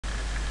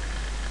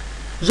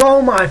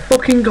Oh my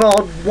fucking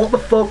god, what the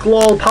fuck,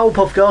 lol,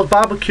 Powerpuff Girls,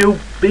 barbecue,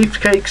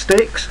 beefcake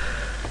sticks.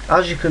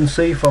 As you can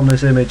see from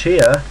this image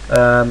here,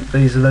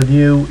 these are the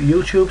new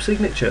YouTube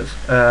signatures.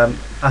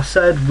 I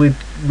said we'd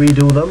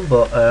redo them,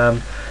 but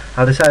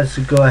I decided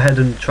to go ahead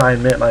and try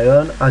and make my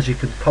own. As you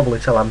can probably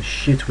tell, I'm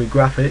shit with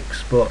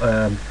graphics, but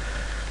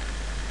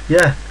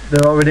yeah,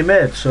 they're already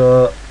made,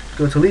 so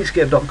go to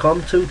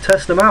LeetScape.com to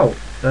test them out.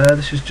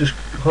 This is just,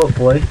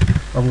 hopefully,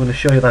 I'm going to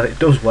show you that it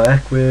does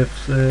work with,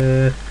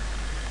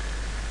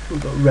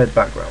 we've got a red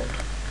background.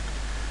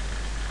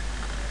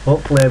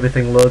 Hopefully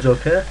everything loads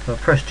okay. I'll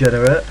press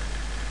generate,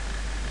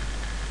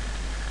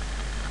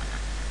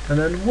 and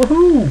then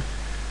woohoo!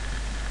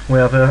 We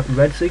have a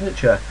red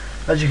signature.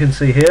 As you can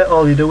see here,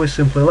 all you do is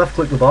simply left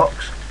click the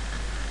box,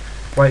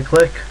 right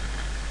click,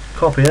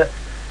 copy it,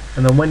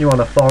 and then when you're on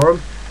a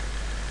forum,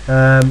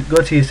 go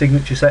to your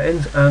signature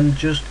settings and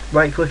just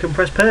right click and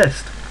press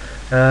paste.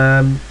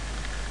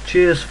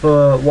 Cheers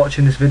for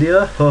watching this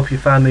video. Hope you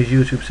found these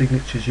YouTube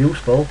signatures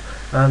useful,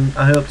 and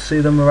I hope to see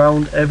them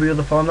around every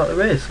other forum that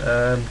there is.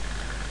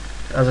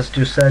 As I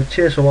just said,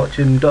 cheers for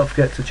watching. Don't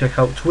forget to check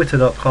out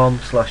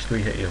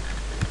twitter.com/3hityou.